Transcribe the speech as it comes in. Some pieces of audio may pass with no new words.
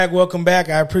Welcome back.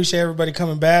 I appreciate everybody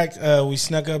coming back. We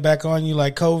snuck up back on you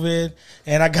like COVID,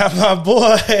 and I got my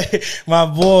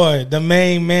boy, the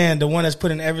main man, the one that's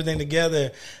putting everything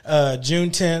together.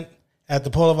 June 10th at the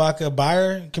Polavaca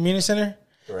Buyer Community Center,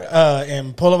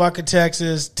 in Polavaca,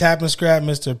 Texas. Tap and Scrap,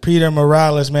 Mr. Peter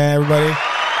Morales, man. Everybody, shout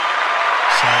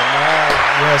out.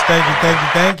 Yes,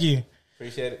 thank you.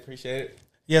 Appreciate it.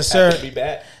 Yes, sir. Happy to be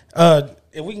back.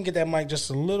 If we can get that mic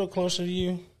just a little closer to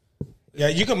you. Yeah,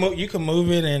 you can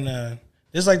move it, and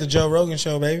it's like the Joe Rogan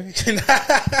show, baby.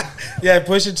 Yeah,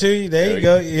 push it to you. There you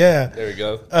go. Yeah. There we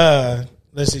go.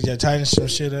 Let's see. Yeah, tighten some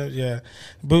shit up. Yeah,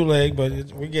 bootleg, but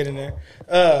we're getting there.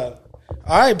 All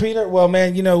right, Peter. Well,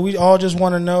 man, we all just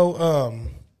want to know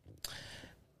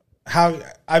how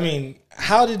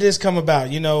did this come about?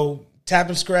 Tap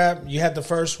and Scrap. You had the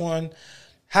first one.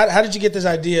 How did you get this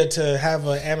idea to have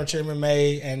an amateur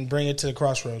MMA and bring it to the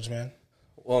Crossroads, man?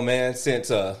 Well, man, since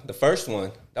the first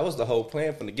one, that was the whole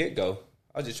plan from the get-go.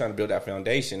 I was just trying to build that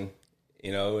foundation,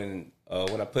 and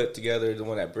when I put together the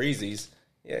one at Breezy's,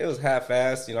 it was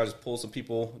half-assed. I just pulled some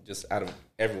people just out of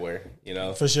everywhere,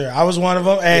 For sure. I was one of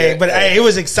them. Hey, it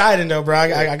was exciting, though, bro.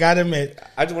 I got to admit.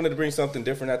 I just wanted to bring something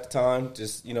different at the time,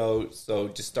 just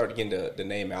start getting the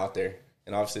name out there.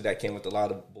 And obviously that came with a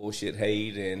lot of bullshit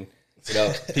hate and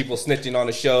people snitching on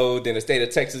the show. Then the state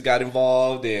of Texas got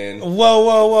involved. And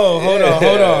whoa, hold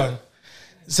on.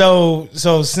 So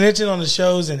snitching on the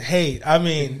shows and hate. I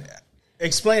mean,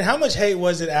 explain how much hate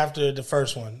was it after the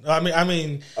first one? I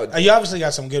mean, you obviously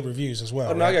got some good reviews as well.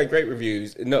 Oh, no, right? I got great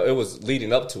reviews. No, it was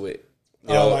leading up to it.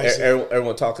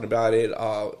 Everyone talking about it.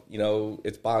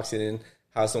 It's boxing.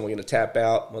 How's someone going to tap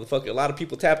out? Motherfucker, a lot of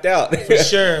people tapped out. For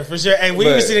sure. And we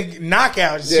were seeing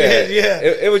knockouts. Yeah.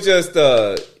 It was just.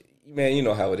 Man, you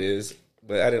know how it is,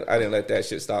 but I didn't let that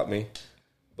shit stop me.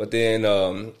 But then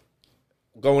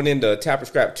going into Tap and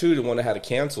Scrap 2, the one that had to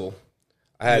cancel,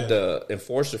 I had the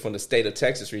enforcer from the state of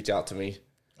Texas reach out to me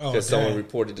because someone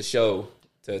reported the show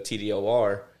to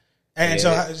TDOR. And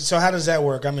so how does that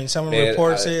work? I mean, someone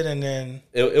reports it, and then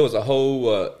it was a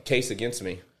whole case against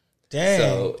me. Dang.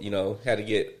 So had to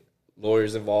get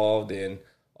lawyers involved and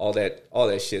all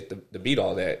that shit to beat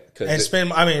all that. And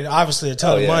spend, obviously a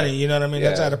ton of money, you know what I mean?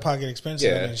 That's out of pocket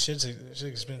expensive. Yeah. I mean, shit's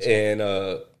expensive. And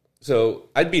so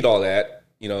I beat all that,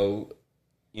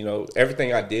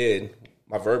 everything I did,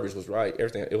 my verbiage was right.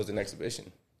 Everything, it was an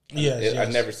exhibition. Yes.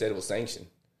 I never said it was sanctioned.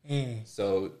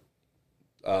 So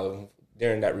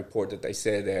during that report that they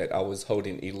said that I was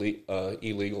holding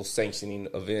illegal sanctioning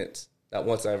events, not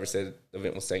once I ever said the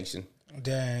event was sanctioned.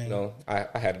 Dang. I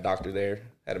had a doctor there,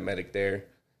 had a medic there,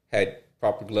 had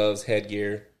proper gloves,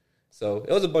 headgear. So it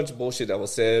was a bunch of bullshit that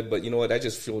was said, but you know what? That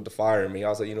just fueled the fire in me. I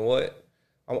was like, you know what?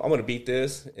 I'm going to beat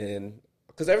this. And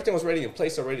because everything was ready in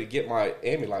place already to get my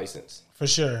AMI license. For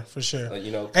sure.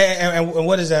 And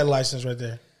what is that license right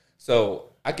there? So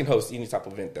I can host any type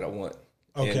of event that I want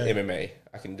in MMA.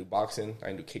 I can do boxing. I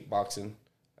can do kickboxing.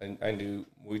 I can do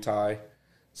Muay Thai.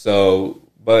 So,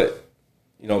 but,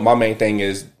 my main thing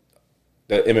is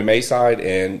the MMA side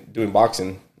and doing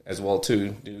boxing as well too,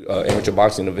 do amateur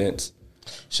boxing events.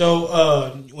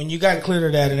 So when you got cleared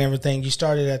of that and everything, you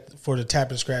started for the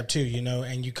Tap and Scrap too,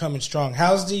 and you coming strong.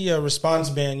 How's the response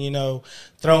been?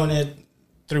 Throwing it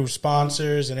through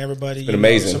sponsors and everybody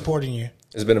amazing. Supporting you.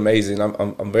 It's been amazing.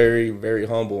 I'm very, very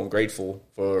humble and grateful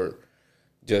for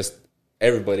just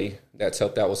everybody that's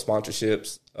helped out with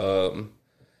sponsorships. I'm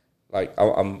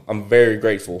very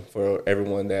grateful for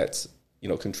everyone that's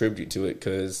contributed to it,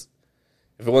 because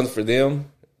if it wasn't for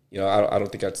them, I don't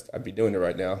think I'd be doing it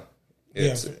right now.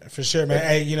 For sure, man.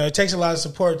 Hey, it takes a lot of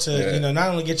support to, not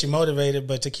only get you motivated,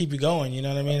 but to keep you going. You know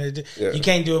what I mean? You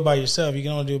can't do it by yourself. You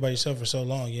can only do it by yourself for so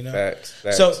long, Facts.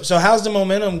 So how's the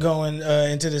momentum going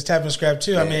into this Tap and Scrap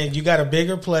too? I mean, you got a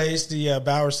bigger place, the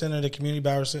Bauer Center,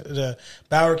 the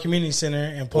Bauer Community Center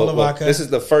in Polavaca. Well, this is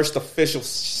the first official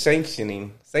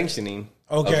sanctioning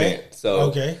event.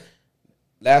 So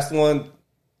last one,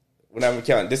 when I'm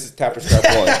counting, this is Tap and Scrap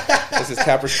 1. This is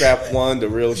Tap and Scrap 1, the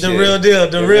real shit. The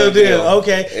real deal.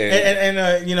 Okay.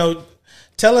 And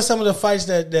tell us some of the fights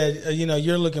that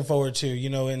you're looking forward to,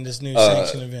 in this new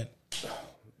sanction event.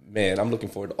 Man, I'm looking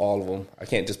forward to all of them. I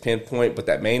can't just pinpoint, but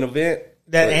that main event.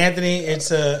 Anthony, it's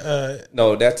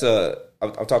No, that's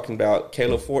I'm talking about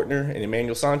Caleb Fortner and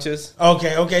Emmanuel Sanchez.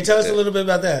 Okay. Tell us a little bit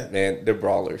about that. Man, they're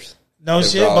brawlers.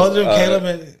 Both of them, Caleb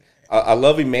and... I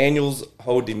love Emmanuel's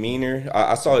whole demeanor.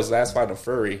 I saw his last fight on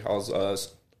Fury. I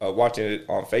was watching it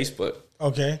on Facebook.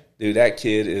 Okay. Dude, that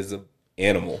kid is an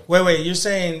animal. Wait. You're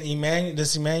saying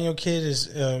Emmanuel kid is...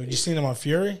 you seen him on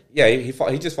Fury? Yeah, he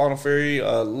just fought on Fury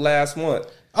last month.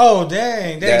 Oh,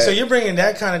 dang. So you're bringing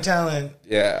that kind of talent.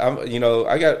 Yeah,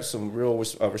 I got some real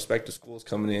respected schools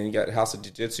coming in. You got House of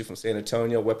Jiu-Jitsu from San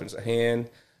Antonio, Weapons of Hand,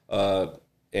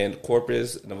 and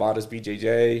Corpus, Nevada's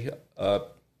BJJ.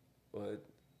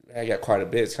 I got quite a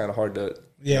bit. It's kind of hard to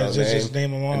just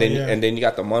name them all. And then you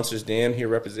got the Monsters Den here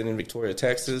representing Victoria,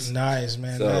 Texas. Nice,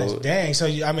 man. Nice. Dang. So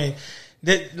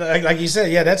like you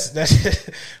said, that's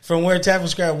from where Tackle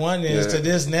Scrap 1 is to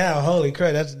this now. Holy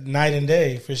crap, that's night and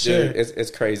day for sure. Dude,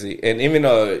 it's crazy. And even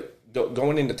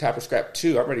going into Tackle Scrap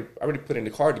 2, I already put in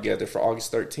the card together for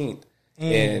August 13th.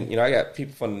 And I got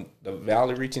people from the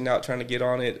Valley reaching out trying to get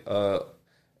on it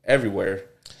everywhere.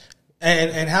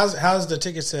 And how's the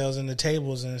ticket sales and the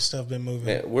tables and stuff been moving?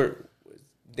 Man, we're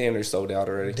damn near sold out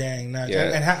already. Dang, nice.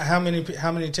 Yeah. And how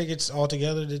many tickets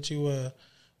altogether did you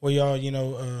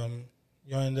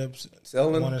y'all end up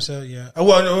selling? Want to sell? Yeah.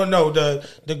 Well, no,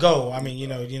 the goal. I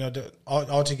mean,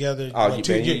 all together.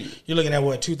 You're looking at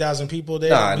what, 2,000 people there?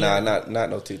 Nah, not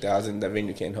no 2,000. That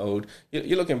venue can't hold.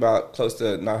 You're looking about close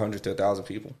to 900 to 1,000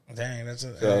 people. Dang, that's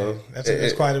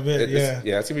quite a bit.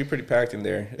 It's gonna be pretty packed in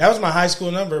there. That was my high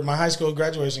school number. My high school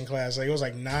graduation class, it was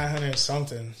like 900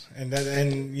 something, and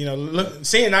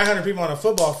seeing 900 people on a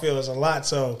football field is a lot.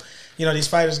 So, these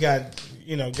fighters got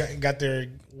their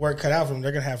work cut out for them.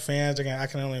 They're gonna have fans. I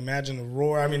can only imagine the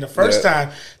roar. I mean, the first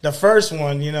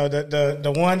one,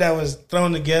 the one that was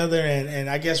thrown together, and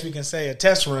I guess we can say a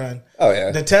test run. Oh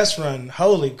yeah, the test run.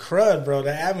 Holy crud, bro!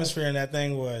 The atmosphere in that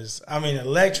thing was,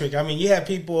 electric. I mean, you had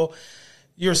people.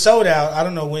 You were sold out. I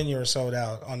don't know when you were sold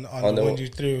out on the one you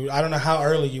threw. I don't know how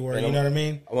early you were. You know what I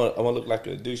mean? I want to look like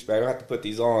a douchebag. I have to put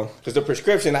these on because the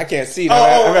prescription I can't see.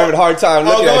 I'm having a hard time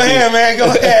looking at go ahead, man. Go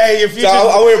ahead. Your future's,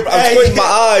 I'm squinting my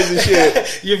eyes and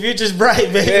shit. Your future's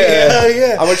bright, baby. Yeah.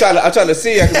 Yeah. I'm trying to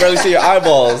see. I can barely see your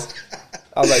eyeballs.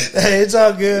 I was like, hey, it's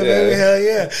all good, baby. Hell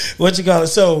yeah. What you call it?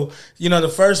 So, the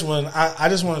first one, I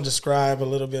just want to describe a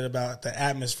little bit about the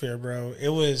atmosphere, bro. It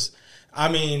was,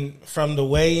 from the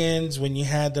weigh-ins when you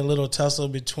had the little tussle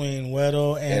between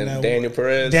Weddle and Daniel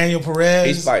Perez.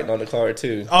 He's fighting on the card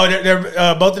too. Oh,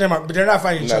 they're both of them are, but they're not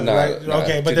fighting each other, right?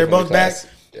 Okay, but they're both back.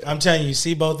 Yeah. I'm telling you,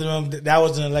 see both of them. That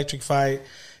was an electric fight.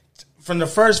 From the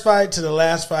first fight to the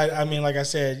last fight, like I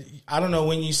said, I don't know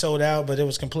when you sold out, but it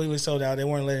was completely sold out. They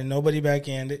weren't letting nobody back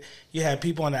in. You had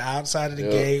people on the outside of the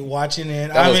gate watching in.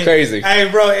 That was crazy.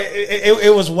 Hey, bro,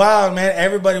 it was wild, man.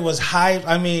 Everybody was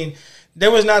hyped. There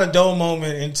was not a dull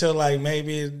moment until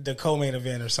maybe the co-main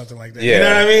event or something like that. Yeah. You know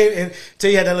what I mean?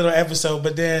 Until you had that little episode,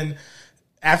 but then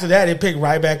after that, it picked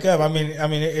right back up.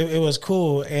 It was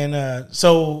cool, and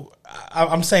so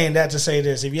I'm saying that to say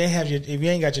this: if you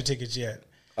ain't got your tickets yet,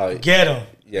 get them.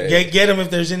 Yeah, get them if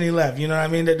there's any left. You know what I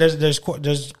mean?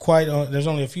 There's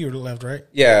only a few left, right?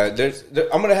 Yeah,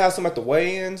 I'm gonna have some at the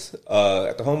weigh-ins,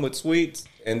 at the Homewood Suites,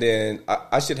 and then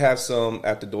I should have some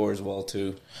at the door as well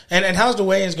too. And how's the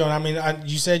weigh-ins going?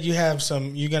 You said you have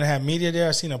some. You're gonna have media there.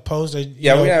 I seen a post. We're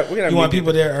gonna have. You want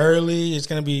people there early? It's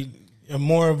gonna be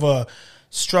more of a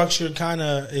structured kind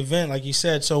of event, like you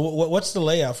said. So what's the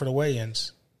layout for the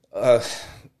weigh-ins?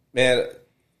 Man,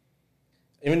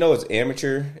 even though it's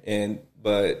amateur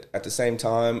but at the same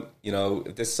time,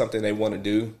 if this is something they want to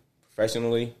do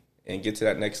professionally and get to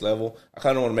that next level, I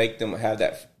kind of want to make them have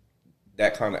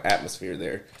that kind of atmosphere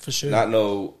there. For sure. Not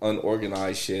no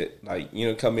unorganized shit.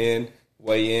 Come in,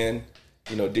 weigh in,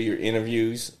 do your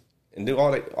interviews and do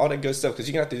all that good stuff because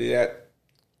you're going to have to do that.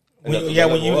 When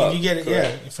you get it,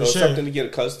 correct? For sure. Something to get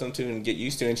accustomed to and get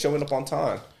used to and showing up on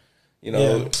time.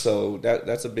 So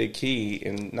that's a big key.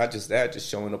 And not just that, just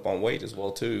showing up on weight as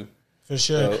well, too. For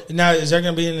sure. Now, is there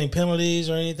going to be any penalties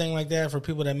or anything like that for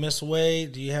people that miss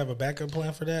weight? Do you have a backup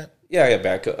plan for that? Yeah, I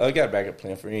got a backup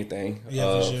plan for anything,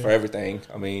 for everything.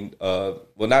 You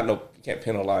can't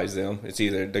penalize them. It's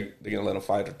either they're going to let them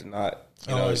fight or they're not.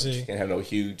 I see. You can't have no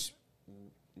huge,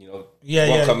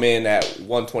 one come in at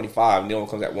 125 and the other one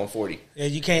comes at 140. Yeah,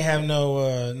 you can't have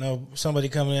no somebody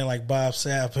coming in like Bob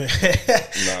Sapp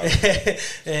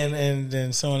and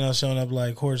then someone else showing up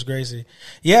like Horace Gracie.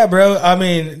 Yeah, bro.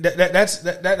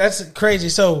 That's crazy.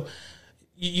 So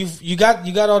you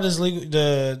got all this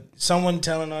someone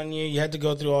telling on you. You had to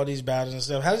go through all these battles and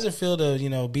stuff. How does it feel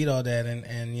to beat all that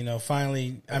and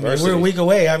finally? We're a week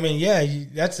away.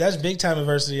 That's big time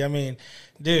adversity.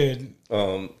 Dude.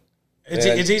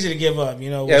 It's easy to give up,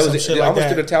 I almost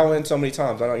threw the towel in so many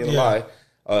times. I'm not gonna lie.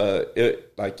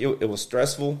 It was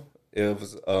stressful. It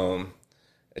was I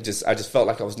just felt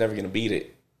like I was never gonna beat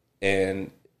it,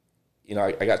 and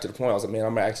I got to the point I was like, man,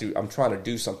 I'm trying to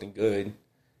do something good.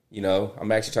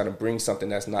 I'm actually trying to bring something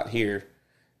that's not here,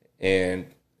 and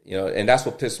and that's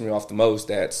what pissed me off the most,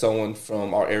 that someone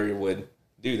from our area would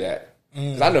do that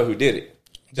because I know who did it.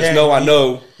 Just know I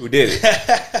know who did it.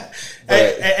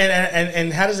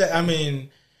 and how does that? I mean,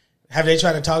 have they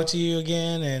tried to talk to you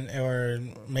again or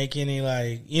make any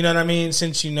like, you know what I mean?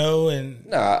 Since you know, and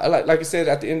nah, like I said,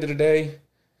 at the end of the day,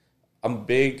 I'm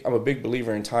a big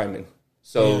believer in timing.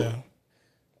 So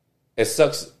it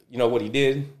sucks, what he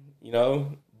did,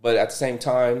 but at the same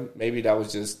time, maybe that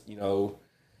was just,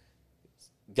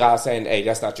 God saying, hey,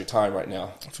 that's not your time right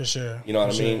now. For sure. You know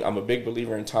what I mean? I'm a big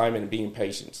believer in time and being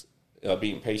patient through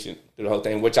the whole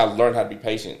thing, which I learned how to be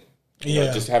patient. You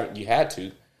had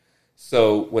to.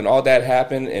 So when all that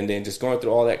happened and then just going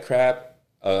through all that crap,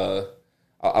 I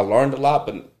learned a lot,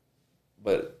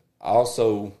 but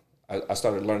also I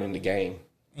started learning the game.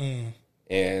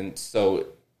 And so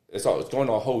it's going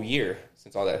on a whole year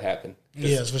since all that happened.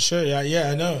 Yes, for sure. Yeah,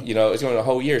 I know. It's going on a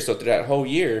whole year. So through that whole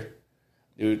year,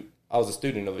 dude, I was a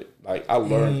student of it. Like, I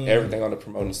learned everything on the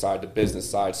promoting side, the business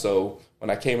side. So when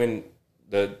I came in,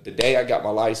 the day I got my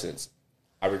license,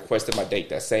 I requested my date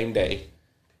that same day,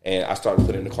 and I started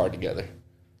putting the card together.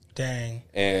 Dang.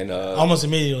 And almost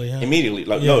immediately, huh? Immediately.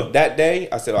 No, that day,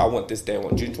 I said, I want this day. I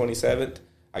want June 27th.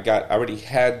 I already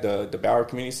had the Bower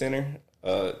Community Center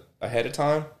ahead of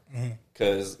time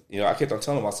because, I kept on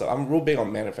telling myself, I'm real big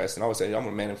on manifesting. I always say, I'm going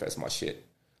to manifest my shit.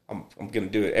 I'm going to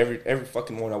do it. Every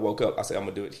fucking morning I woke up, I said, I'm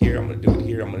going to do it here. I'm going to do it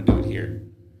here. I'm going to do it here.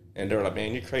 And they're like,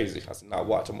 man, you're crazy. I said, nah,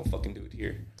 watch. I'm going to fucking do it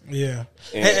here. Yeah.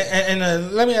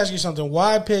 And let me ask you something.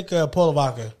 Why pick Port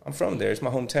Lavaca? I'm from there. It's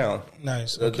my hometown.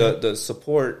 Nice. Okay. The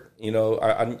support,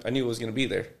 I knew it was going to be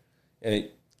there. And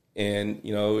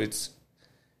it's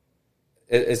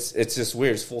just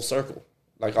weird. It's full circle.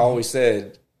 Like I always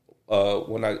said,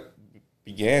 when I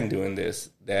began doing this,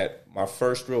 that my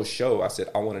first real show, I said,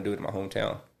 I want to do it in my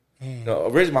hometown.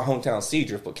 Originally my hometown,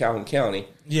 Seadrift, but Calhoun County.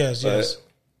 Yes.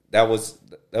 That was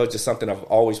just something I've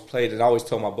always played, and I always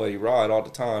told my buddy Rod all the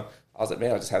time. I was like,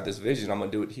 man, I just have this vision. I'm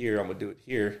gonna do it here. I'm gonna do it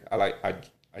here. I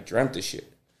dreamt this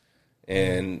shit,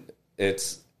 and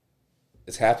it's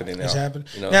happening now. It's happening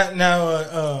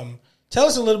now. Tell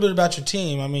us a little bit about your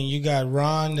team. I mean, you got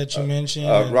Ron that you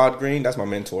mentioned. Rod Green, that's my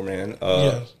mentor, man.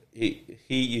 He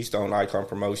used to own Icon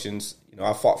Promotions.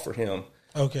 I fought for him.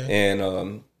 Okay,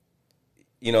 and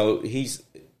he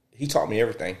taught me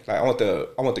everything. Like I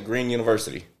went to Green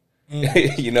University. Rod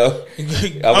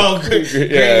Green.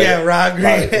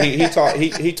 Like,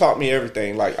 he taught me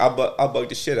everything. Like I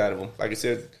bugged the shit out of him. Like I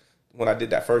said when I did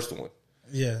that first one.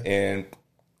 Yeah. And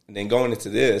then going into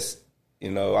this,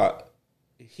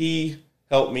 he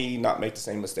helped me not make the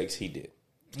same mistakes he did.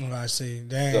 Oh, I see.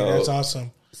 Dang, that's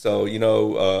awesome. So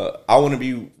I wouldn't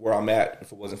be where I'm at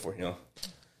if it wasn't for him.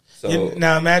 So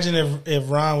now imagine if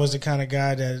Ron was the kind of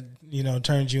guy that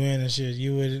turned you in and shit.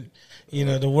 You would.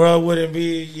 The world wouldn't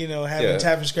be, having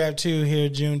Tap and Scrap 2 here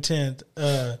June 10th.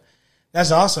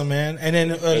 That's awesome, man. And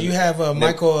then you have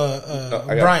Michael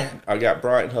Bryant. I got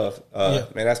Bryant Huff.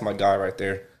 Man, that's my guy right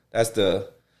there. That's the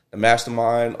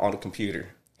mastermind on the computer.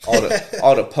 All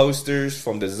the posters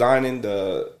from designing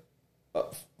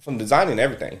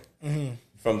everything. Mm-hmm.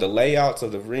 From the layouts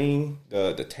of the ring,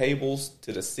 the tables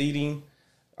to the seating.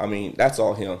 I mean, that's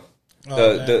all him.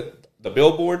 The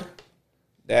billboard,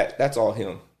 that's all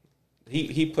him.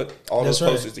 He put all those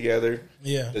posters together.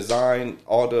 Yeah, designed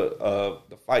all the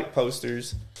fight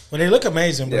posters. Well, they look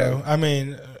amazing, bro. Yeah. I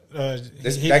mean,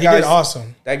 he did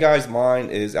awesome. That guy's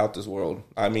mind is out this world.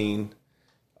 I mean,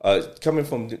 coming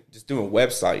from just doing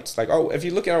websites, like if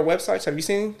you look at our websites, have you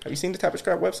seen the Tap and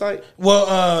Scrap website?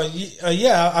 Well,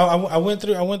 yeah, I went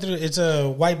through. It's a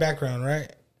white background, right?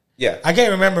 Yeah, I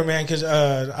can't remember, man, because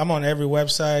I'm on every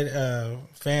website.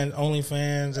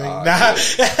 OnlyFans.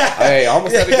 Hey, I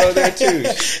almost had to go there too.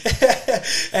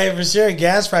 Hey, for sure,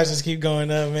 gas prices keep going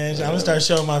up, man. I'm gonna start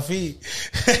showing my feet.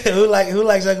 Who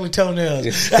likes ugly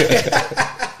toenails?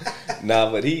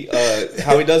 Nah, but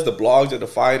how he does the blogs of the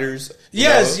fighters.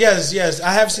 Yes.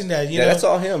 I have seen that. That's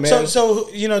all him, man. So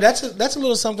that's a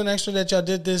little something extra that y'all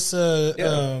did this.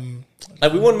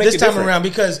 Like we want to make this it time different. around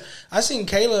because I seen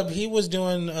Caleb. He was did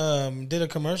a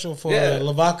commercial for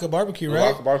Lavaca Barbecue,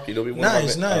 right? Lavaca Barbecue. There'll be one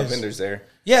of our vendors there.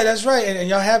 Yeah, that's right. And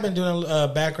y'all have been doing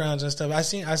backgrounds and stuff. I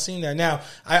seen that. Now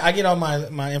I get all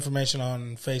my information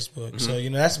on Facebook, so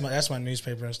that's my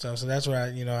newspaper and stuff. So that's where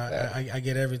I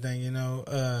get everything.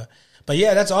 But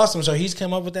yeah, that's awesome. So he's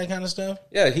come up with that kind of stuff.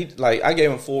 Yeah, I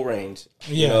gave him full range.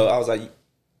 Yeah, I was like,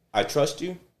 I trust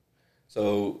you.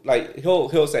 So like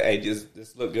he'll say, hey,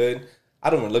 this look good. I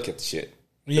don't even look at the shit.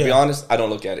 To be honest, I don't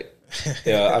look at it.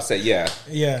 I say yeah,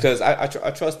 because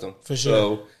I trust him for sure.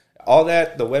 So all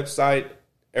that, the website,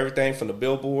 everything from the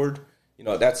billboard,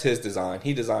 that's his design.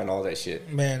 He designed all that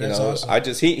shit. Man, that's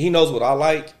awesome. He knows what I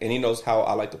like, and he knows how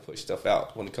I like to push stuff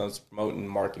out when it comes to promoting,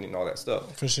 marketing, and all that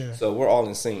stuff. For sure. So we're all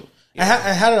in sync. And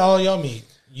how did all y'all meet?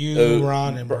 You,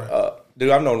 Ron, and Brian. Dude,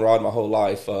 I've known Rod my whole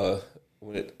life. I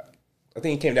think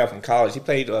he came down from college. He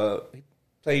played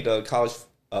college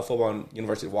football at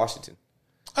University of Washington.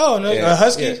 Oh, no,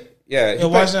 Husky? Yeah.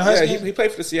 Washington Husky? Yeah, he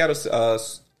played for the Seattle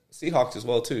Seahawks as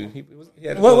well, too.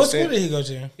 What school did he go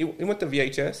to? He went to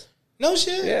VHS. No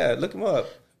shit? Yeah, look him up.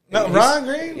 No, Ron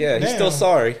Green? Yeah, he's still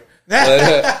sorry. But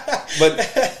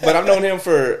I've known him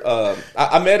for.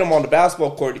 I met him on the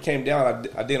basketball court. He came down.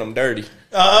 I did him dirty.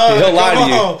 He'll lie to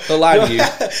you. He'll lie to you.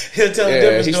 He'll tell the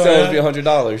difference. He still owes me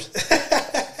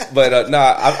 $100. But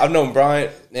I've known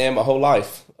Bryant my whole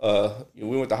life.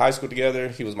 We went to high school together.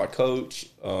 He was my coach.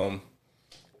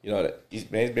 He's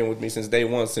been with me since day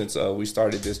one, since we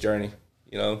started this journey.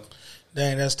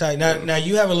 Dang, that's tight. Now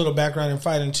you have a little background in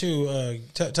fighting too.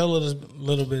 Tell us a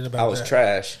little bit about that. I was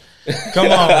trash. Come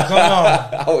on.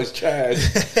 I was trash.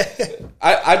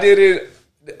 I did it.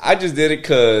 I just did it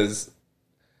because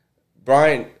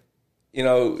Brian, he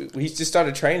just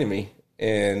started training me,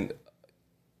 and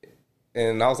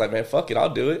I was like, man, fuck it, I'll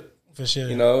do it. For sure.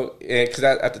 And because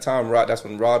at the time, that's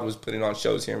when Rod was putting on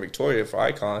shows here in Victoria for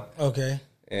Icon. Okay.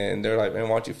 And they're like, man,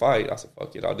 why don't you fight? I said,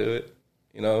 fuck it, I'll do it.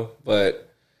 But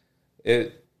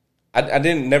I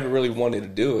didn't never really wanted to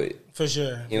do it. For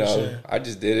sure. I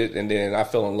just did it, and then I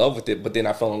fell in love with it. But then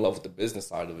I fell in love with the business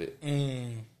side of it. So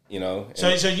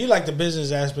you like the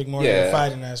business aspect more than the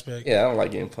fighting aspect? Yeah, I don't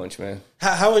like getting punched, man.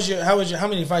 How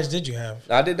many fights did you have?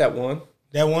 I did that one.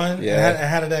 That one? Yeah. And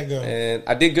how did that go? And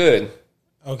I did good.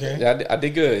 Okay. Yeah, I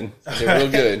did good. I did real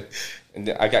good. And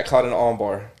then I got caught in an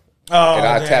armbar. Oh, and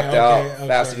I tapped out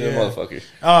faster than a motherfucker.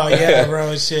 Oh yeah,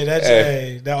 bro, shit.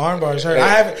 That's the arm bars hurt.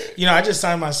 I just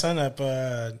signed my son up.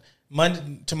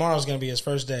 Monday, tomorrow's gonna be his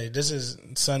first day. This is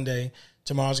Sunday.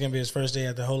 Tomorrow's gonna be his first day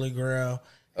at the Holy Grail,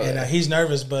 and he's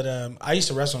nervous. But I used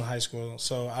to wrestle in high school,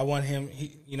 so I want him.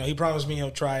 He promised me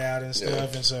he'll try out and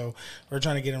stuff, and so we're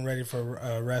trying to get him ready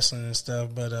for wrestling and stuff.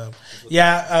 But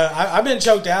I've been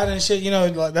choked out and shit.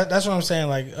 That's what I'm saying.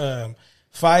 Like.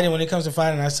 Fighting, when it comes to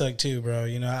fighting, I suck too, bro.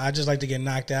 I just like to get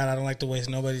knocked out. I don't like to waste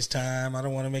nobody's time. I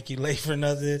don't want to make you late for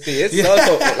nothing. See, it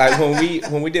sucks. Like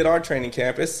when we did our training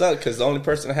camp, it sucked because the only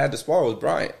person that had to spar was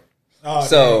Bryant. Oh,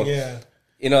 so dang,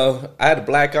 yeah. I had a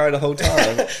black eye the whole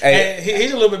time. And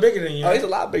he's a little bit bigger than you. Oh, he's a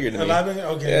lot bigger than me. A lot bigger.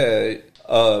 Okay.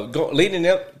 Yeah. Leading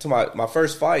up to my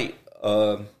first fight,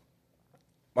 my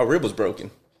rib was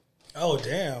broken. Oh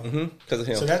damn. Because of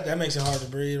him. So that makes it hard to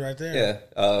breathe right there. Yeah.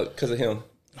 Because of him.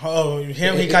 Oh,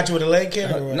 him? He caught you with a leg kick?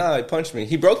 No, he punched me.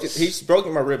 He broke it. He's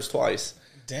broken my ribs twice.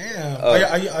 Damn.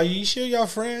 Are you sure y'all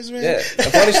friends, man? Yeah.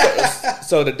 Funny story.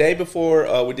 So the day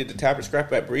before we did the tap and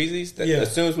scrap at Breezy's,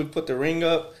 as soon as we put the ring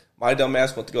up, my dumb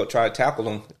ass went to go try to tackle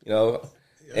him,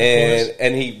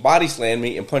 and he body slammed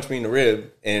me and punched me in the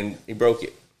rib, and he broke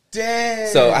it. Damn.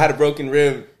 So I had a broken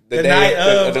rib the night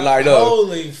of.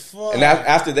 Holy fuck. And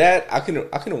after that, I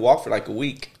couldn't walk for like a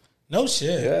week. No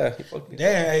shit. Yeah, he fucked me.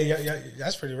 Damn,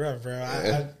 that's pretty rough, bro.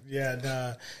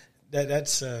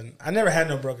 That's I never had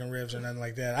no broken ribs or nothing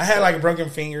like that. I had like broken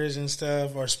fingers and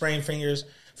stuff, or sprained fingers,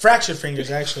 fractured fingers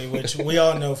actually, which we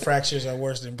all know fractures are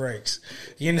worse than breaks.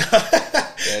 Brian's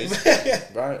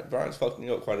fucked me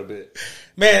up quite a bit.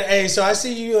 Man, hey, so I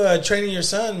see you training your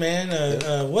son,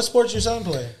 man. What sports your son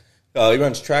play? He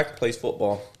runs track, plays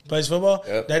football. Plays football?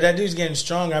 Yep. That dude's getting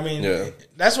strong. I mean,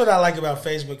 that's what I like about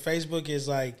Facebook. Facebook is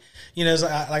like, it's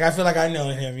like I feel like I know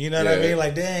him. You know what I mean?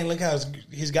 Like, dang, look how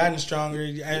he's gotten stronger.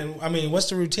 And I mean, what's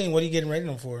the routine? What are you getting ready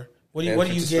for? What are you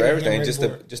getting for everything?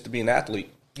 Just to be an athlete.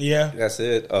 Yeah, that's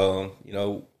it.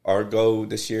 Our goal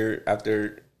this year,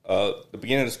 after the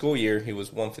beginning of the school year, he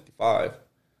was 155.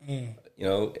 And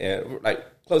like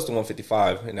close to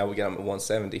 155, and now we got him at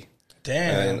 170.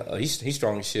 Damn, and he's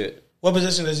strong as shit. What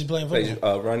position does he play in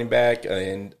football? Running back,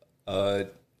 and I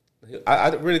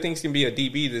really think he's gonna be a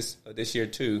DB this year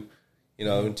too.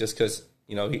 Just because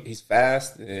he's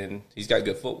fast and he's got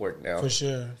good footwork now. For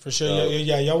sure.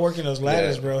 Y'all working those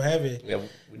ladders, bro, heavy. Yeah,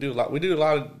 we do a lot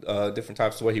of different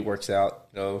types of way he works out.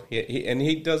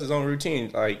 He does his own routine.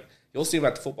 Like you'll see him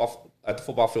at the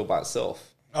football field by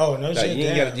himself. Oh no shit! You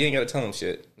ain't gotta tell him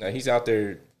shit. Now he's out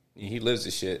there. He lives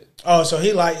this shit. Oh, so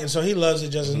he loves it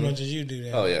just as much as you do.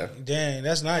 Then. Oh yeah. Dang,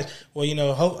 that's nice. Well,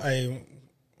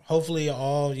 hopefully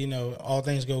all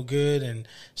things go good and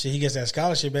he gets that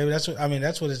scholarship, baby. That's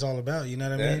what it's all about. You know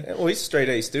what I mean? Well, he's a straight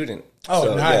A student. Oh,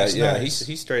 so, nice. Yeah. Nice.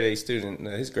 He's straight A student.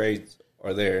 His grades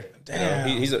are there. Damn.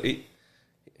 He's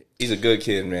He's a good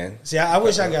kid, man. See, I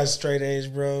wish I got straight A's,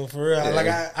 bro. For real. Yeah.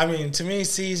 Like, I mean, to me,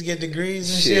 C's get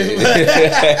degrees and shit.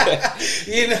 But,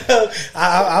 you know,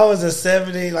 I was a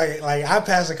 70. Like I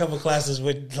passed a couple classes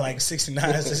with like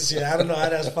 69s and shit. I don't know how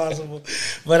that's possible,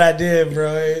 but I did,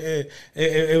 bro.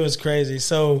 It was crazy.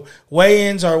 So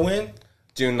weigh-ins are when?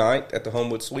 June 9th at the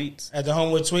Homewood Suites. At the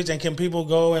Homewood Suites, and can people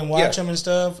go and watch them and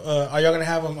stuff? Are y'all gonna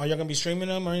have them? Are y'all gonna be streaming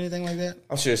them or anything like that?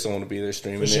 I'm sure someone will be there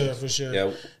streaming it. For sure.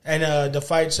 Yeah. And the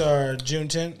fights are June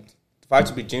 10th. The fights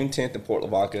will be June 10th in Port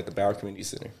Lavaca at the Bauer Community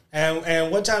Center.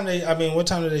 And what time what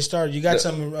time do they start? You got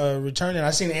some returning.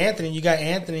 I seen Anthony. You got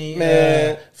Anthony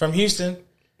from Houston.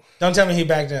 Don't tell me he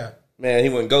backed out. Man, he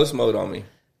went ghost mode on me.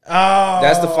 Oh,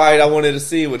 that's the fight I wanted to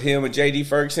see with him and JD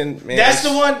Ferguson. Man, that's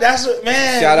the one. That's what,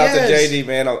 man. Shout out to JD,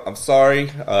 man. I'm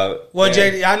sorry. Well, man.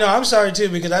 JD, I know. I'm sorry too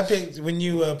because I picked when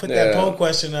you put that poll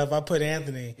question up. I put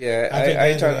Anthony. Yeah, I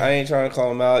ain't trying to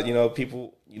call him out. You know,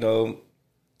 people. You know,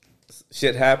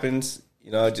 shit happens.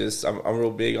 You know, I'm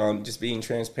real big on just being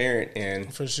transparent,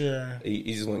 and for sure,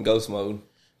 he just went ghost mode.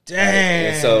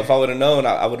 Damn. And so if I would have known,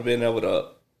 I would have been able to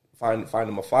find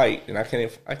him a fight, and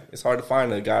it's hard to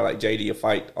find a guy like JD a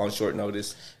fight on short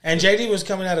notice. And JD was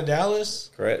coming out of Dallas,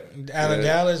 correct? Out of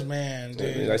Dallas, man,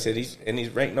 dude. Like I said, he's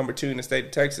ranked number 2 in the state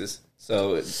of Texas,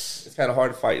 so it's kind of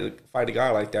hard to fight a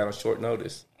guy like that on short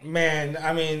notice. Man,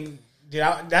 I mean, dude,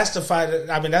 that's the fight.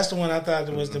 That's the one I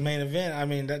thought was the main event. I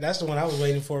mean, that's the one I was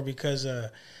waiting for because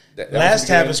last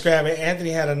tap and scrap,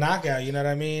 Anthony had a knockout. You know what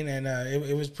I mean? And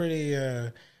it was pretty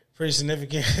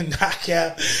significant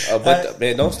knockout. But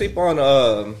man, don't sleep on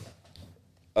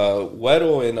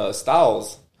Weddle and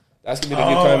Styles. That's gonna be the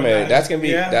new comeback. That's gonna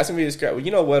be the scrap.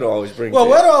 You know, Weddle always brings. Well,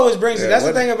 Weddle always brings it. That's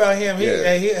the thing about him.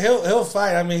 He'll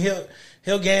fight. I mean,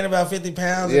 he'll gain about 50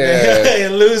 pounds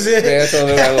and lose it. Man, that's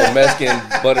only that little Mexican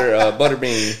butter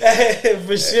bean.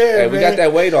 For sure. Hey, we got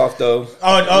that weight off though.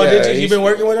 Oh, did you? You been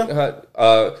working with him?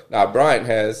 Brian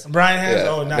has. Brian has.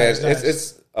 Oh, nice. Man,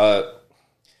 it's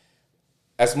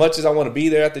as much as I want to be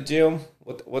there at the gym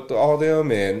with all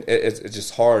them, and it's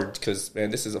just hard because, man,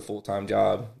 this is a full-time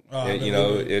job. And, you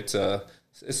know, it's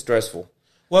stressful.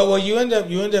 Well, you end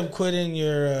up quitting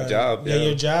your job,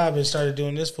 your job, and started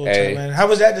doing this full time. Man, how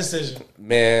was that decision?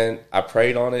 Man, I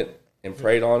prayed on it,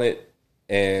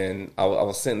 and I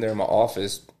was sitting there in my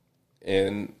office,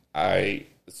 and as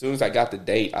soon as I got the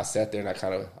date, I sat there and I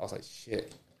was like,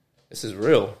 shit, this is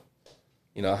real.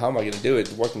 You know, how am I going to do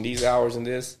it? Working these hours and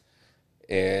this.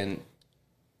 And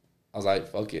I was like,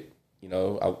 fuck it. You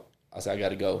know, I said, I got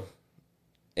to go.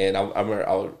 And I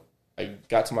remember I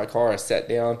got to my car, I sat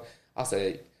down. I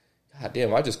said, God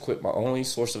damn, I just quit my only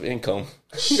source of income.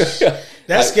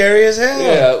 That's scary as hell.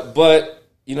 Yeah, but,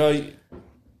 you know,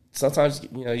 sometimes,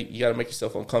 you know, you got to make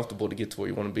yourself uncomfortable to get to where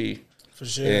you want to be. For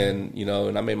sure. And, you know,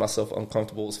 and I made myself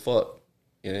uncomfortable as fuck.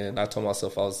 And I told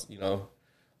myself I was going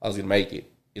to make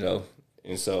it, you know.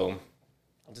 And so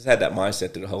I just had that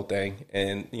mindset through the whole thing.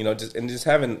 And, you know, just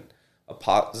having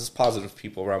just positive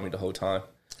people around me the whole time.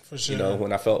 For sure. You know,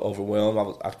 when I felt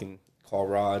overwhelmed, I can call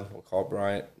Rod or call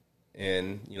Bryant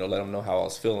and, you know, let them know how I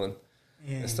was feeling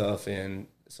and stuff. And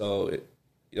so, it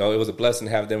was a blessing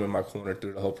to have them in my corner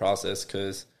through the whole process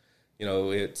because, you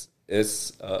know, it's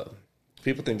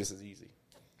people think this is easy.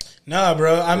 Nah,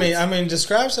 bro. I mean,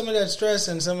 describe some of that stress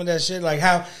and some of that shit. Like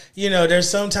how, you know, there's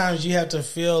sometimes you have to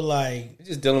feel like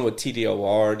just dealing with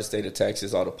TDOR, the state of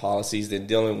Texas, all the policies, then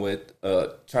dealing with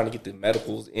trying to get the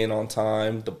medicals in on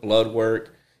time, the blood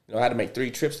work. You know, I had to make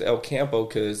 3 trips to El Campo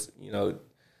because, you know,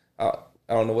 I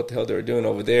don't know what the hell they were doing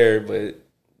over there, but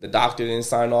the doctor didn't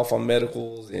sign off on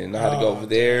medicals, and I had to go over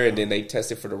there, and then they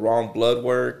tested for the wrong blood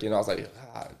work, and I was like,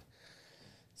 God.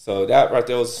 So that right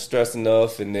there was stress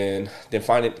enough, and then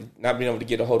not being able to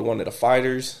get a hold of one of the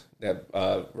fighters, that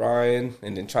Ryan,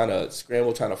 and then trying to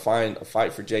find a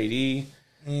fight for JD,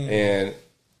 and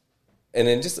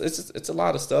then just it's a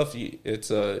lot of stuff. It's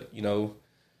you know,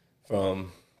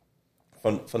 from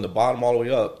the bottom all the way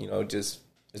up, you know, just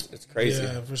it's crazy.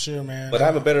 Yeah, for sure, man. But I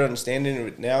have a better understanding of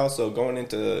it now. So going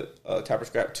into Tapper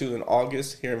Scrap 2 in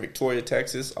August here in Victoria,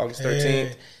 Texas, August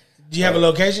 13th. Do you have a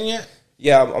location yet?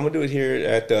 Yeah, I'm gonna do it here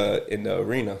in the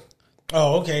arena.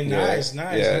 Oh, okay, nice.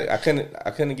 Yeah, I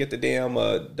couldn't get the damn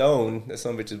dome. That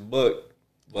some bitch is booked.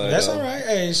 But that's all right.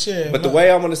 Hey, shit. But the way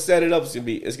I'm gonna set it up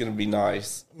is gonna be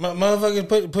nice.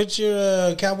 Motherfucker, put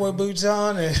your cowboy boots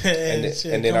on and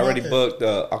then I already booked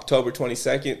October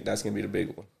 22nd. That's gonna be the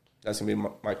big one. That's gonna be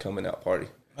my coming out party.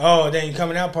 Oh, then your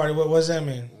coming out party. What does that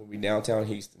mean? We'll be downtown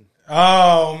Houston.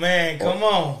 Oh man, come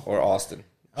on. Or Austin.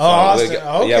 Oh, Austin.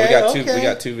 Okay, yeah, we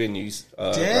got two venues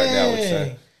right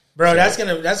now. Bro, that's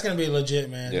gonna be legit,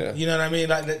 man. Yeah. You know what I mean?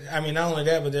 Like, I mean, not only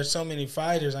that, but there's so many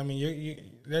fighters. I mean,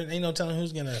 there ain't no telling who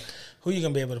you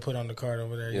gonna be able to put on the card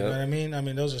over there. You know what I mean? I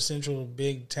mean, those are central,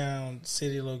 big town,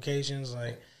 city locations.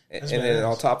 Like, and then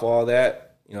on top of all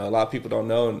that, you know, a lot of people don't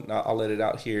know, and I'll let it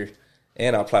out here.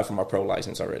 And I applied for my pro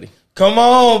license already. Come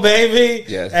on, baby.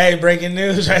 Yes. Hey, breaking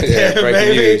news right there,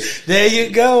 baby. News. There you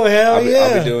go. Hell yeah.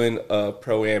 I'll be doing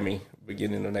Pro-Ami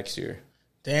beginning of next year.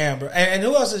 Damn, bro. And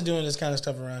who else is doing this kind of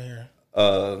stuff around here?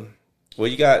 Well,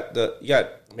 you got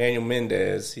Manuel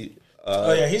Mendez. He's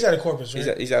out of Corpus,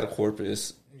 right? He's out of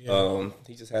Corpus. Yeah.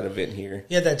 He just had an event here.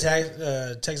 He had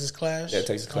that Texas Clash? Yeah,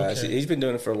 Texas Clash. Okay. He's been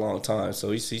doing it for a long time,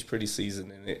 so he's pretty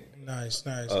seasoned in it. Nice.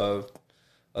 Other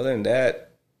than that,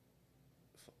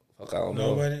 I don't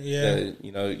know. Nobody, yeah.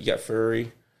 You know, you got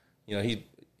Fury. You know,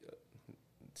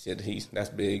 that's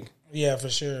big. Yeah, for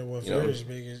sure. Well, Fury's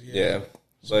big. Yeah.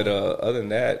 But other than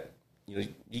that, you know,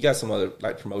 you got some other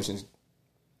like promotions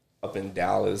up in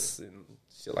Dallas and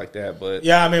shit like that. But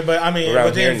I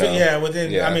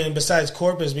mean, besides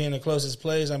Corpus being the closest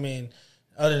place, I mean,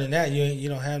 other than that, you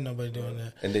don't have nobody doing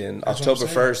that. And then October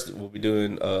 1st, we'll be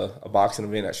doing a boxing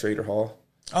event at Schrader Hall.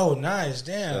 Oh, nice.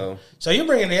 Damn. So you're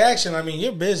bringing the action. I mean,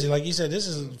 you're busy. Like you said, this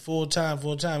is full time.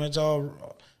 It's all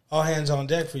hands on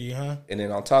deck for you, huh? And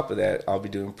then on top of that, I'll be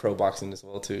doing pro boxing as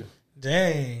well, too.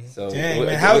 Dang.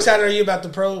 Man. How excited are you about the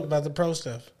pro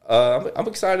stuff? I'm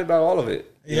excited about all of it.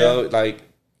 You know, like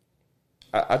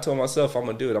I told myself I'm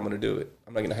going to do it. I'm going to do it.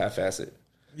 I'm not going to half-ass it.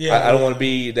 Yeah. I don't want to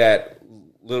be that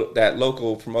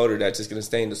local promoter that's just going to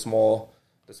stay in the small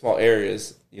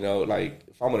areas. You know, like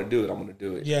if I'm going to do it, I'm going to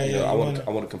do it. Yeah, you know, I want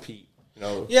to compete. You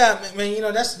know. Yeah, I mean, you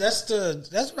know, that's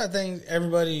what I think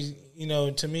everybody, you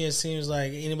know, to me it seems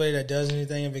like anybody that does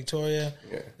anything in Victoria,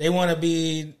 they want to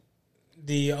be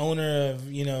the owner of,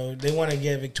 you know, they want to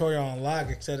get Victoria on lock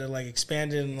instead of like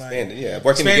expanding, working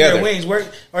together. Their wings,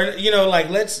 or you know, like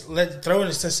let's throw in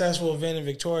a successful event in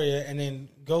Victoria and then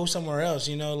go somewhere else.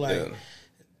 You know, like. Yeah.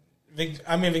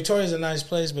 I mean, Victoria's a nice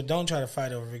place, but don't try to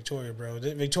fight over Victoria, bro.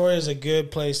 Victoria's a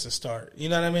good place to start. You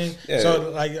know what I mean? Yeah. So,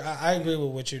 like, I agree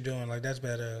with what you're doing. Like, that's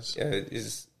badass. Yeah,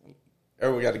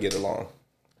 everyone got to get along.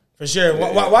 For sure.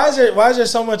 Yeah. Why is there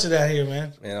so much of that here,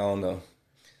 man? Man, I don't know.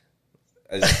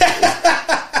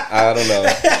 I don't know.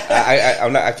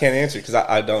 I can't answer because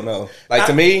I don't know. Like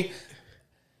to me,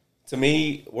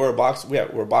 we're a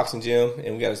boxing gym,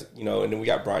 and we got and then we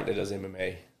got Bryant that does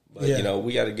MMA. But, you know,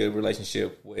 we got a good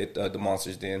relationship with the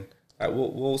Monsters Den. Like,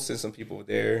 we'll send some people over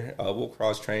there. We'll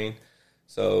cross-train.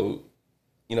 So,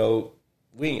 you know,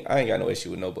 I ain't got no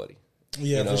issue with nobody.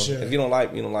 Yeah, you know? For sure. If you don't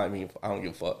like me, you don't like me. I don't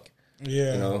give a fuck.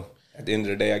 Yeah. You know, at the end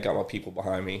of the day, I got my people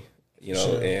behind me, you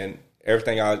know, and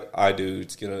everything I do,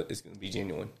 it's gonna be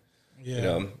genuine. Yeah. You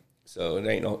know, so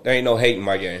there ain't no hate in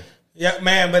my game. Yeah,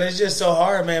 man, but it's just so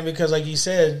hard, man, because like you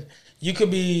said, you could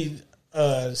be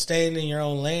staying in your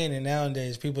own lane, and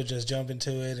nowadays people just jump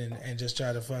into it and just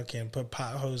try to fucking put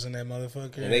potholes in that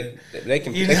motherfucker. And they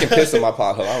can piss on my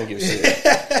pothole. I don't give a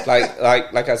shit.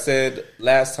 like I said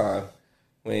last time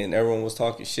when everyone was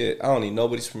talking shit, I don't need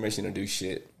nobody's permission to do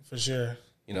shit. For sure.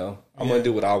 You know, I'm gonna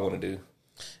do what I want to do.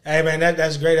 Hey man,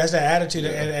 that's great. That's that attitude,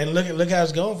 and look how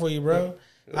it's going for you, bro.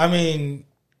 Yeah. I mean,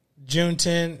 June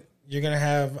 10th, you're gonna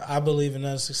have, I believe,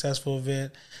 another successful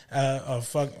event. A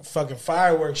fucking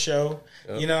fireworks show.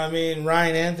 Yep. You know what I mean?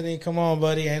 Ryan Anthony, come on,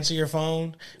 buddy, answer your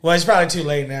phone. Well, it's probably too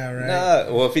late now, right?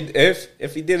 Nah. Well,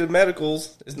 if he did the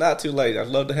medicals, it's not too late. I'd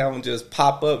love to have him just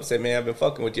pop up and say, "Man, I've been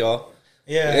fucking with y'all."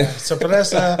 Yeah,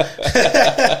 sorpresa,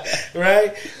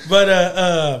 right? But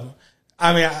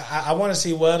I mean, I want to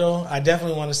see Weddle. I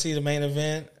definitely want to see the main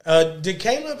event. Did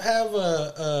Caleb have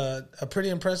a pretty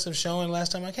impressive showing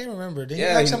last time? I can't remember. Did he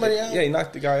knock somebody out? Yeah, he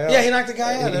knocked the guy out. Yeah, he knocked the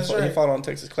guy out. That's right. He fought on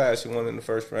Texas Clash. He won in the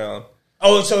first round.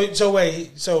 Oh, so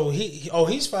wait. So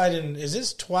he's fighting. Is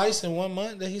this twice in 1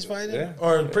 month that he's fighting? Yeah.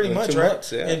 Or pretty much, right?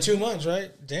 Months, yeah. In 2 months,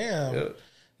 right? Damn. Yeah.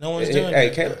 No one's doing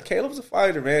that. Hey, Caleb's a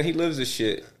fighter, man. He lives this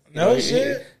shit. No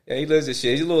shit? He lives this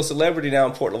shit. He's a little celebrity now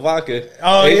in Port Lavaca.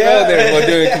 Oh, he's out there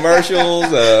doing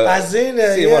commercials. I seen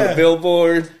that, see him on the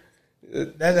billboard.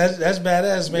 That's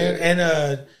badass, man.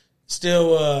 Yeah. And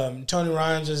still, Tony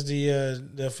Rhymes is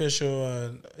the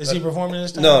official. Is he performing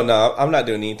this time? No, I'm not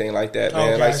doing anything like that, man.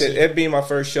 Okay, like I said, it being my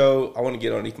first show, I want to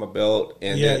get underneath my belt,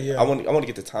 and then I want to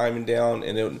get the timing down,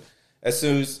 and then as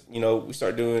soon as we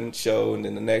start doing show, and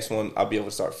then the next one, I'll be able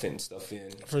to start fitting stuff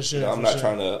in. For sure, I'm not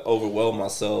trying to overwhelm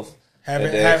myself. Have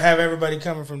everybody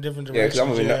coming from different directions. Yeah,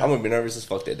 because I'm gonna be nervous as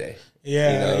fuck that day.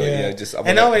 Yeah,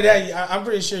 and not only that, I'm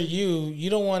pretty sure you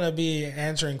don't want to be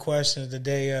answering questions the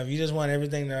day of. You just want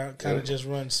everything to kind of just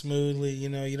run smoothly. You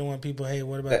know, you don't want people, hey,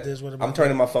 what about this? What about? I'm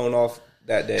turning my phone off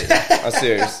that day. I'm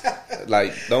serious.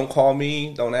 Like, don't call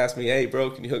me. Don't ask me, hey, bro,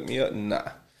 can you hook me up? Nah.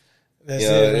 That's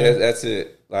it. That's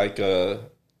it. Like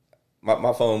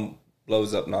my phone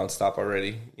blows up nonstop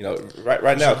already. You know,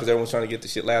 right now because everyone's trying to get the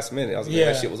shit last minute. I was like,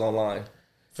 that shit was online.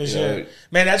 For sure.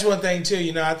 Man, that's one thing too.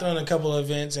 You know, I throw in a couple of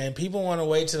events and people want to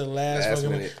wait to the last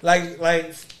fucking minute.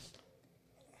 Like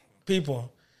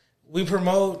people, we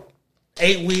promote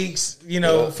 8 weeks,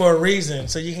 for a reason.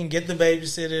 So you can get the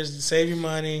babysitters, save your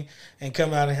money, and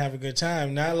come out and have a good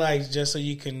time. Not like just so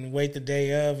you can wait the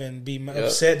day of and be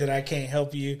upset that I can't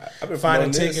help you find a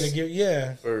ticket to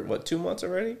give. For what, 2 months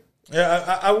already?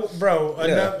 Yeah,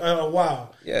 a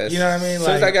while. Yeah, you know what I mean? As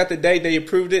soon as I got the date they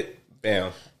approved it,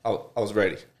 bam, I was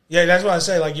ready. Yeah, that's what I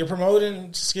say. Like, you're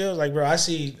promoting skills. Like, bro, I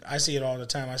see it all the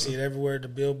time. I see it everywhere. The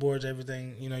billboards,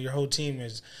 everything. You know, your whole team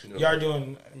is. You are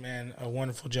doing, man, a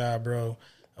wonderful job, bro.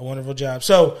 A wonderful job.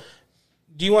 So,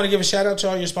 do you want to give a shout out to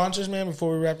all your sponsors, man,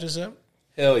 before we wrap this up?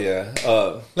 Hell yeah.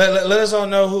 Let us all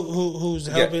know who's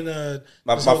helping.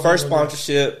 My first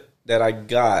sponsorship that I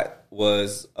got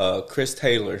was Chris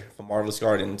Taylor from Marvelous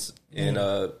Gardens in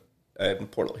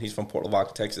he's from Port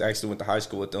Lavaca, Texas. I actually went to high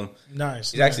school with him.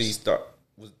 Nice. He's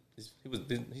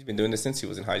been doing this since he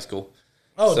was in high school.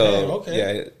 Oh, so, damn, okay.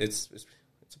 Yeah, it's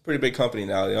a pretty big company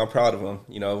now. I'm proud of him.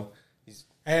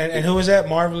 And who was that?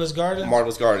 Marvelous Gardens?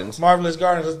 Marvelous Gardens. Marvelous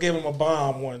Gardens. Let's give him a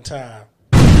bomb one time.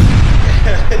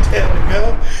 There we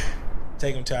go.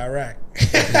 Take him to Iraq.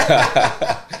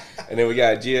 And then we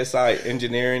got GSI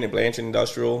Engineering and Blanchard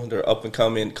Industrial. They're up and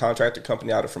coming contractor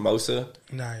company out of Formosa.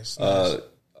 Nice. I'm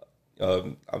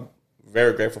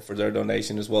very grateful for their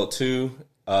donation as well too.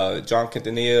 John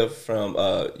Quintanilla from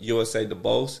USA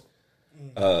DeBose.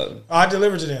 I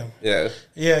delivered to them. Yeah.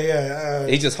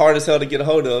 He's just hard as hell to get a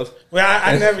hold of. Well,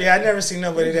 I never seen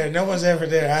nobody there. No one's ever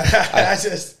there. I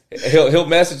just he'll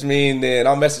message me and then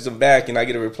I'll message him back and I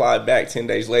get a reply back 10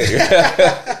 days later.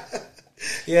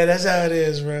 Yeah, that's how it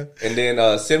is, bro. And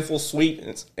then Sinful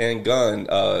Sweet and Gun,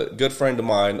 good friend of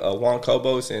mine, Juan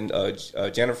Cobos and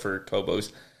Jennifer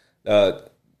Cobos.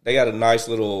 They got a nice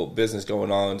little business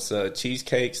going on. It's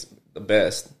cheesecakes, the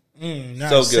best. Nice.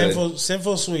 So good.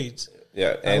 Sinful Sweets.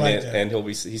 Yeah, and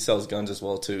he sells guns as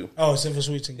well too. Oh, Sinful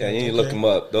Sweets and guns. Yeah, you need to look him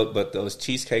up. But those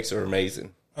cheesecakes are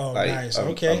amazing. Oh, nice.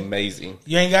 Okay. Amazing.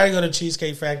 You ain't got to go to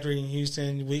Cheesecake Factory in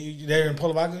Houston. They're in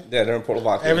Port Lavaca? Yeah, they're in Port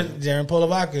Lavaca. They're in Port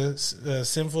Lavaca.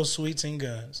 Sinful Sweets and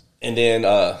Guns. And then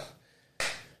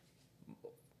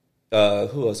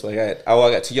who else I got? I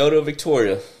got Toyota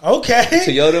Victoria. Okay.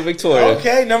 Toyota Victoria.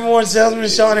 Okay. Number one salesman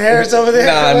Sean Harris over there.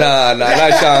 Nah,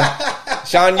 not Sean.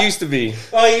 Sean used to be.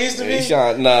 Oh, he used to be?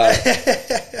 Sean,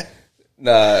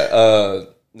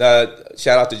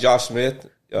 shout out to Josh Smith.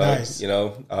 Nice.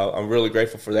 I'm really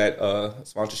grateful for that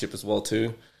sponsorship as well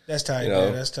too. That's tight,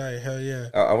 man. That's tight. Hell yeah.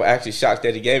 I'm actually shocked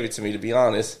that he gave it to me, to be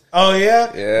honest. Oh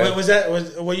yeah. Yeah.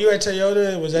 Were you at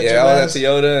Toyota? Was that? Yeah, I was at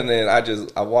Toyota, and then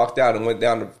I walked out and went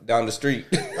down the street.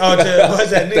 Oh, was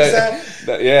that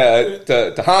Nissan? Yeah,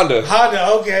 to Honda.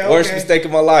 Honda. Okay. Worst mistake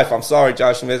of my life. I'm sorry,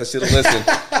 Josh Smith. I should have listened.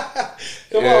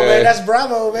 Come on, man. That's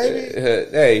Bravo, baby.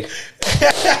 Hey.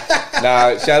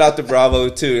 Shout out to Bravo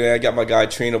too. Man. I got my guy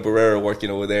Trino Barrera working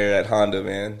over there at Honda,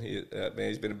 man.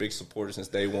 He's been a big supporter since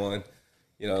day one.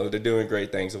 They're doing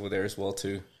great things over there as well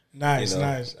too. Nice.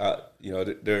 They're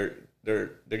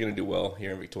gonna do well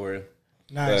here in Victoria.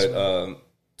 Nice. But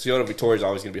Toyota Victoria is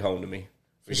always gonna be home to me,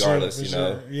 regardless. For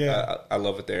sure. Yeah, I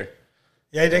love it there.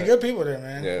 Yeah, they're good people there,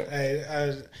 man. Yeah.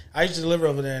 Hey, I used to deliver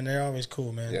over there, and they're always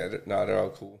cool, man. Yeah, they're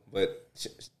all cool, but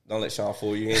don't let Sean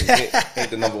fool you. He ain't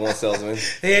the number one salesman.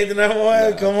 He ain't the number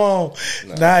one? Nah. Come on.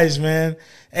 Nah. Nice, man.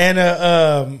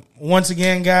 And once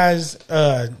again, guys,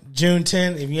 June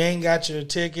 10th, if you ain't got your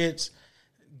tickets,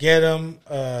 get them.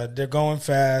 They're going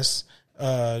fast.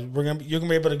 You're gonna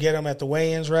be able to get them at the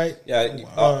weigh-ins, right? Yeah,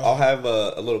 I'll have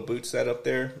a little booth set up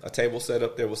there, a table set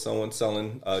up there with someone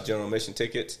selling general admission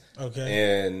tickets.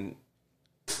 Okay.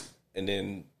 And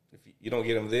then if you don't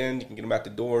get them then, you can get them at the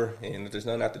door. And if there's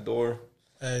none at the door,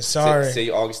 sorry. See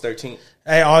you August 13th.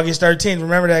 Hey, August 13th.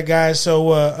 Remember that, guys.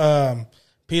 So,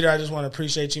 Peter, I just want to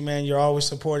appreciate you, man. You're always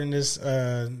supporting this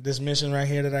mission right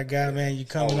here that I got, man. You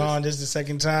coming on. This is the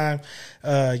second time.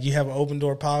 You have an open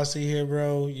door policy here,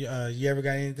 bro. You ever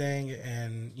got anything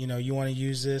and, you want to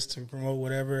use this to promote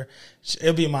whatever,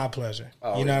 it'll be my pleasure.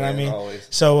 Always, you know what I mean? Always.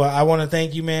 So I want to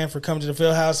thank you, man, for coming to the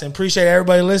Field House and appreciate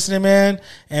everybody listening, man.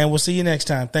 And we'll see you next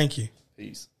time. Thank you.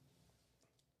 Peace.